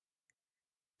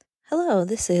Hello,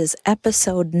 this is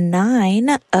episode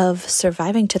 9 of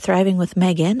Surviving to Thriving with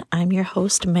Megan. I'm your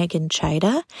host, Megan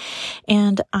Chida,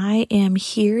 and I am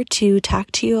here to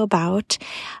talk to you about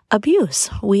abuse.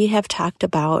 We have talked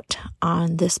about,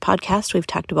 on this podcast, we've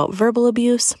talked about verbal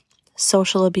abuse,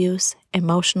 social abuse,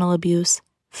 emotional abuse,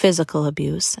 physical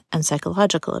abuse, and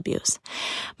psychological abuse.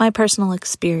 My personal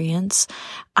experience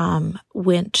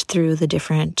went through the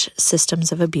different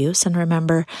systems of abuse. And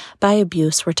remember, by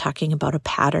abuse, we're talking about a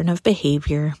pattern of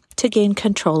behavior to gain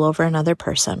control over another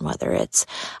person, whether it's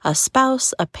a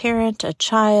spouse, a parent, a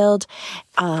child,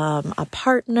 a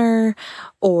partner,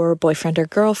 or boyfriend or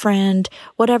girlfriend.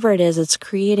 Whatever it is, it's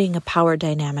creating a power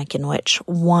dynamic in which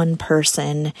one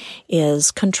person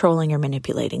is controlling or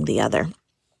manipulating the other.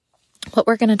 What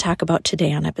we're going to talk about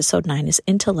today on episode 9 is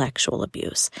intellectual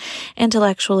abuse.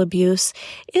 Intellectual abuse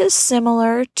is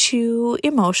similar to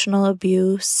emotional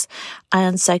abuse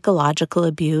and psychological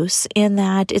abuse in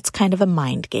that it's kind of a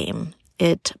mind game.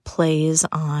 It plays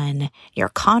on your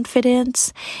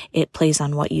confidence. It plays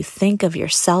on what you think of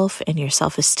yourself and your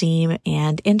self-esteem.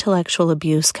 And intellectual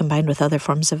abuse combined with other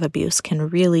forms of abuse can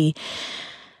really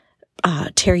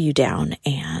tear you down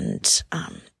and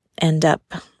end up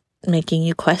making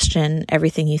you question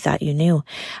everything you thought you knew.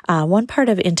 One part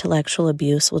of intellectual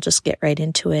abuse, we'll just get right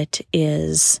into it,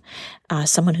 is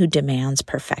someone who demands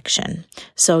perfection.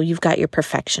 So you've got your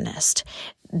perfectionist.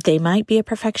 They might be a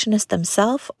perfectionist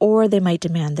themselves, or they might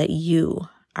demand that you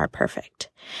are perfect.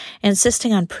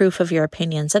 Insisting on proof of your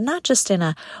opinions, and not just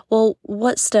in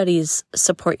what studies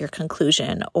support your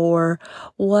conclusion, or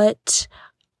what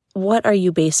are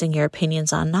you basing your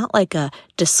opinions on? Not like a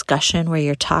discussion where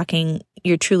you're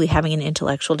truly having an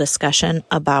intellectual discussion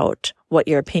about what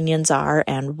your opinions are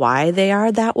and why they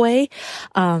are that way.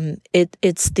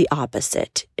 It's the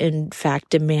opposite. In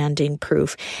fact, demanding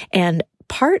proof. And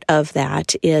part of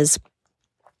that is,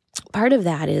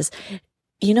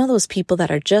 those people that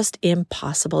are just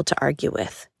impossible to argue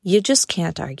with. You just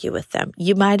can't argue with them.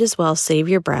 You might as well save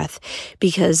your breath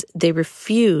because they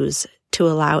refuse to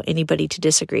allow anybody to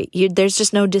disagree. There's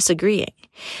just no disagreeing.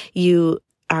 You're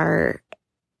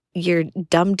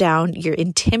dumbed down, you're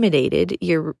intimidated,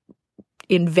 you're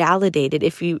invalidated.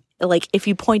 If you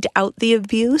point out the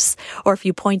abuse, or if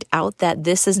you point out that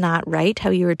this is not right, how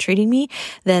you were treating me,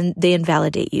 then they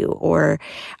invalidate you or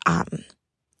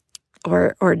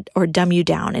dumb you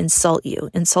down, insult you,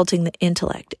 insulting the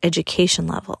intellect, education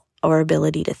level, or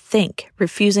ability to think,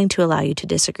 refusing to allow you to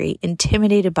disagree,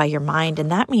 intimidated by your mind.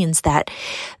 And that means that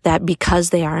because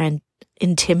they are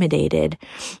intimidated,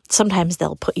 sometimes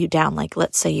they'll put you down. Like,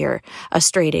 let's say you're a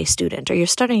straight A student, or you're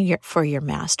studying for your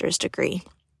master's degree,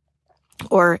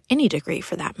 or any degree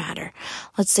for that matter.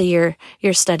 Let's say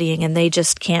you're studying and they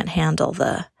just can't handle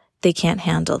the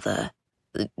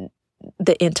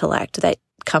intellect that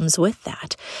comes with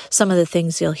that. Some of the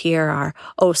things you'll hear are,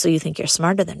 "Oh, so you think you're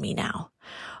smarter than me now?"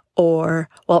 Or,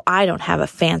 "Well, I don't have a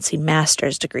fancy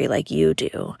master's degree like you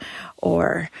do."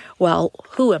 Or, "Well,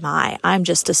 who am I? I'm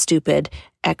just a stupid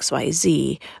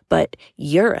XYZ, but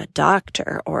you're a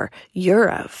doctor," or "You're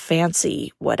a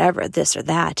fancy whatever, this or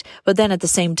that." But then at the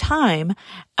same time,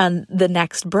 and the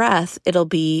next breath, it'll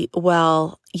be,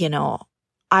 "Well,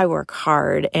 I work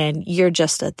hard and you're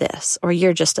just a this or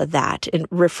you're just a that," and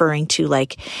referring to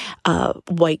like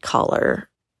white collar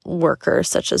worker,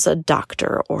 such as a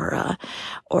doctor or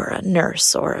a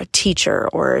nurse or a teacher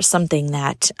or something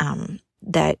that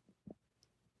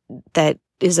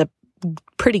is a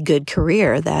pretty good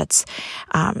career that's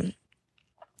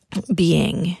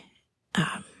being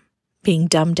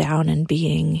dumbed down and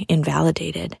being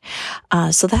invalidated.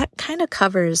 So that kind of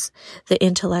covers the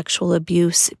intellectual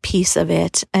abuse piece of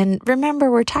it. And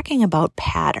remember, we're talking about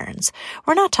patterns.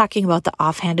 We're not talking about the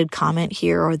offhanded comment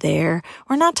here or there.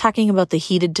 We're not talking about the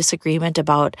heated disagreement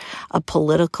about a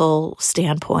political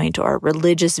standpoint or a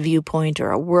religious viewpoint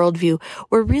or a worldview.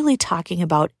 We're really talking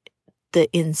about the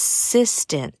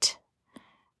insistent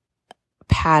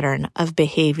pattern of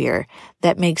behavior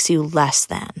that makes you less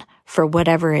than for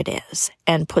whatever it is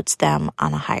and puts them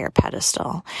on a higher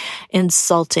pedestal.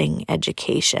 Insulting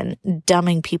education,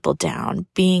 dumbing people down,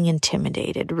 being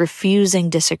intimidated, refusing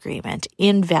disagreement,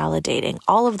 invalidating,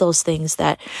 all of those things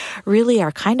that really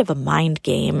are kind of a mind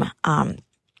game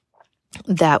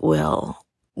that will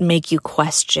make you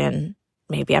question,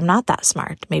 maybe I'm not that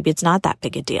smart, maybe it's not that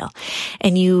big a deal.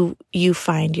 And you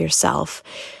find yourself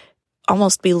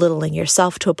almost belittling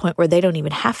yourself to a point where they don't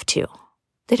even have to.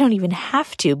 They don't even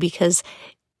have to, because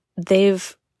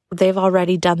they've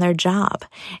already done their job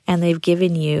and they've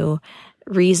given you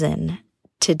reason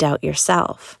to doubt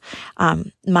yourself.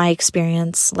 My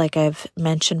experience, like I've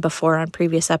mentioned before on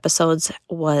previous episodes,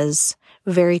 was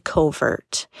very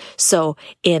covert. So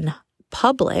in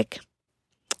public,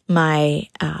 my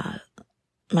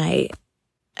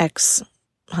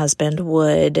ex-husband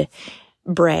would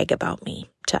brag about me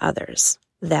to others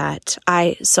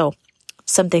so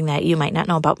something that you might not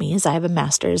know about me is I have a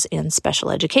master's in special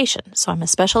education. So I'm a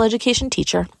special education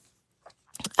teacher.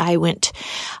 I went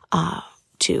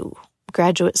to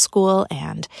graduate school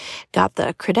and got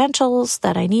the credentials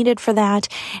that I needed for that.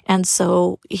 And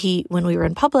so when we were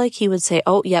in public, he would say,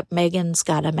 "Oh, yep, Megan's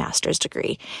got a master's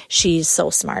degree. She's so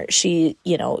smart.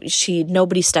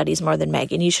 Nobody studies more than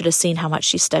Megan. You should have seen how much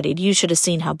she studied. You should have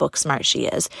seen how book smart she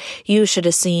is. You should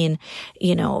have seen,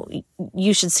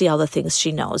 you should see all the things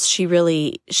she knows. She's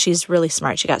really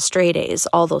smart. She got straight A's,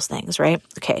 all those things," right?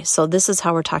 Okay. So this is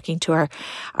how we're talking to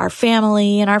our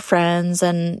family and our friends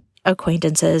and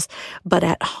acquaintances. But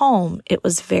at home, it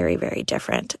was very, very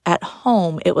different. At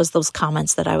home, it was those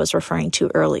comments that I was referring to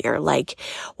earlier, like,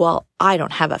 "Well, I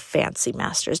don't have a fancy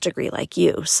master's degree like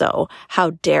you, so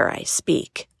how dare I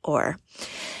speak?" Or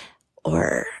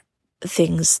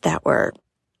things that were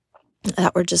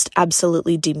just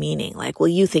absolutely demeaning, like, "Well,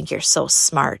 you think you're so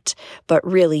smart, but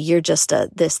really you're just a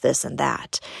this, this, and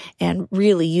that. And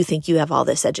really you think you have all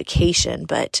this education,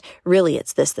 but really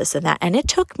it's this, this, and that." And it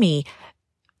took me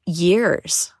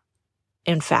years,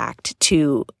 in fact,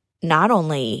 to not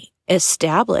only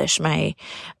establish my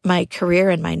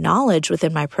career and my knowledge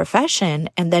within my profession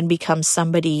and then become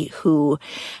somebody who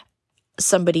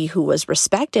was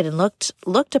respected and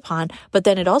looked upon, but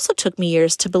then it also took me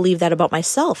years to believe that about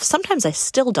myself. Sometimes I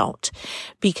still don't,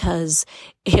 because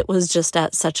it was just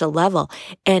at such a level.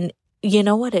 And you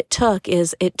know what it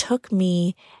took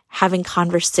me having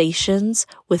conversations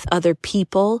with other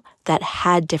people that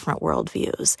had different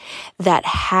worldviews, that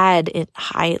had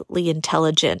highly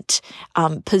intelligent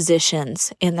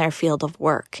positions in their field of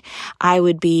work. I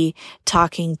would be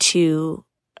talking to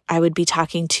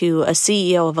a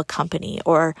CEO of a company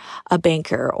or a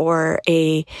banker or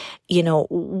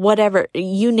whatever,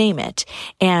 you name it.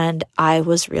 And I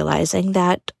was realizing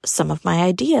that some of my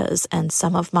ideas and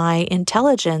some of my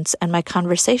intelligence and my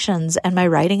conversations and my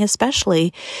writing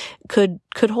especially could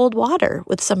hold water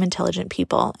with some intelligent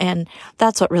people. And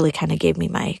that's what really kind of gave me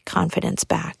my confidence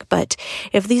back. But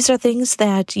if these are things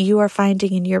that you are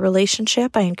finding in your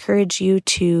relationship, I encourage you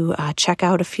to check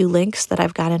out a few links that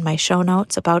I've got in my show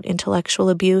notes about intellectual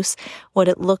abuse, what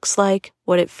it looks like,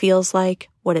 what it feels like,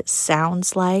 what it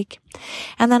sounds like.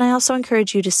 And then I also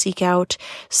encourage you to seek out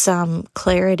some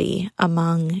clarity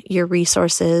among your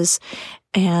resources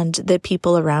and the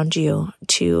people around you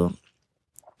to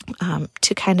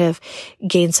kind of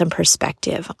gain some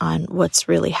perspective on what's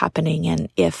really happening and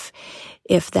if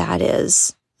that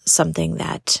is something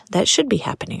that should be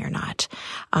happening or not.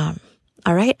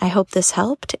 All right. I hope this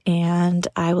helped, and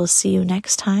I will see you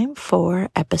next time for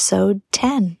episode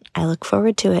 10. I look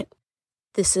forward to it.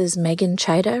 This is Megan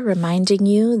Chida reminding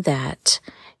you that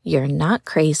you're not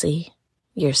crazy,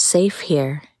 you're safe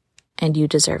here, and you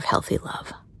deserve healthy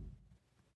love.